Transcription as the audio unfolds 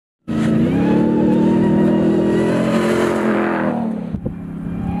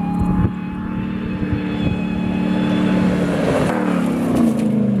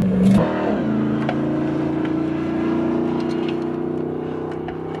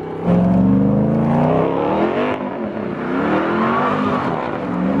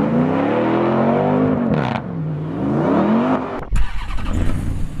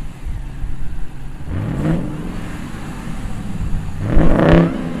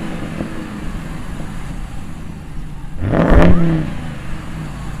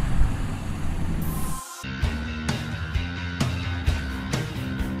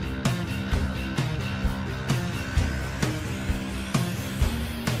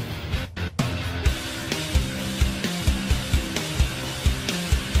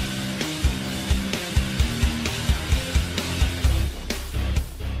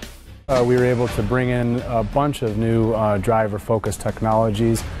We were able to bring in a bunch of new driver-focused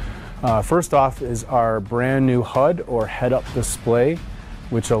technologies. First off is our brand new HUD, or head-up display,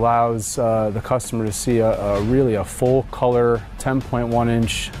 which allows the customer to see really a full-color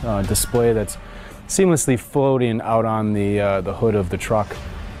 10.1-inch display that's seamlessly floating out on the hood of the truck.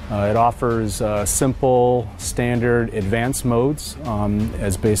 It offers simple, standard, advanced modes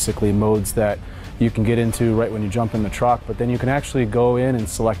as basically modes that you can get into right when you jump in the truck, but then you can actually go in and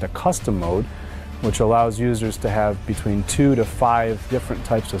select a custom mode, which allows users to have between 2 to 5 different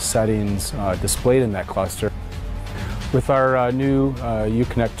types of settings displayed in that cluster. With our new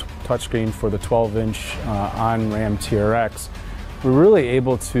Uconnect touchscreen for the 12-inch on Ram TRX, we're really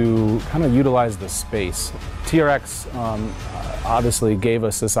able to kind of utilize the space. TRX obviously gave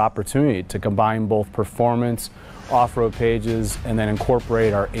us this opportunity to combine both performance, off-road pages, and then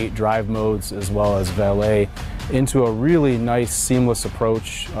incorporate our 8 drive modes as well as valet into a really nice seamless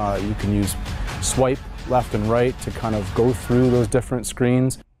approach. You can use swipe left and right to kind of go through those different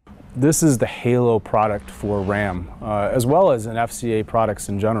screens. This is the halo product for Ram, as well as in FCA products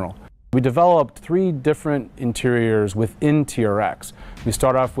in general. We developed 3 different interiors within TRX. We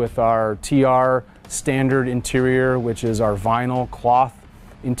start off with our TR standard interior, which is our vinyl cloth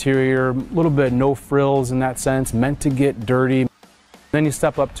interior, a little bit no frills in that sense, meant to get dirty. Then you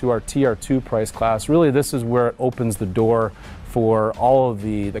step up to our TR2 price class. Really, this is where it opens the door for all of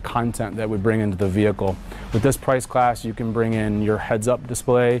the content that we bring into the vehicle. With this price class, you can bring in your heads-up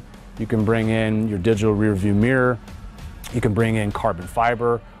display, you can bring in your digital rear view mirror, you can bring in carbon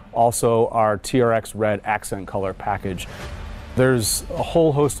fiber, also our TRX red accent color package. There's a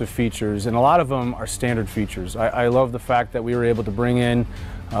whole host of features, and a lot of them are standard features. I love the fact that we were able to bring in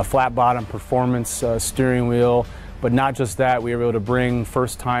a flat bottom performance steering wheel, but not just that, we were able to bring,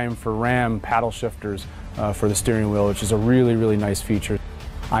 first time for Ram, paddle shifters for the steering wheel, which is a really, really nice feature.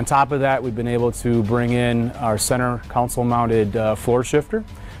 On top of that, we've been able to bring in our center console mounted floor shifter,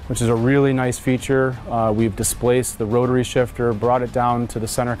 which is a really nice feature. We've displaced the rotary shifter, brought it down to the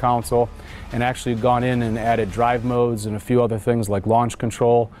center console, and actually gone in and added drive modes and a few other things like launch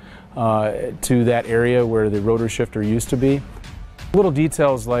control to that area where the rotary shifter used to be. Little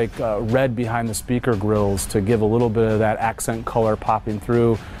details like red behind the speaker grills to give a little bit of that accent color popping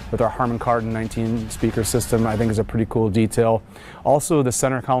through with our Harman Kardon 19 speaker system, I think is a pretty cool detail. Also the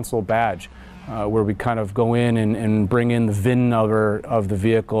center console badge, where we kind of go in and bring in the VIN number of the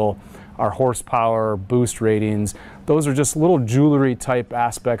vehicle, our horsepower, boost ratings. Those are just little jewelry type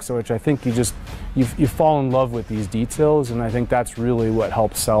aspects, which I think you fall in love with these details, and I think that's really what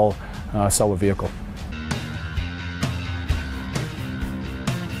helps sell a vehicle.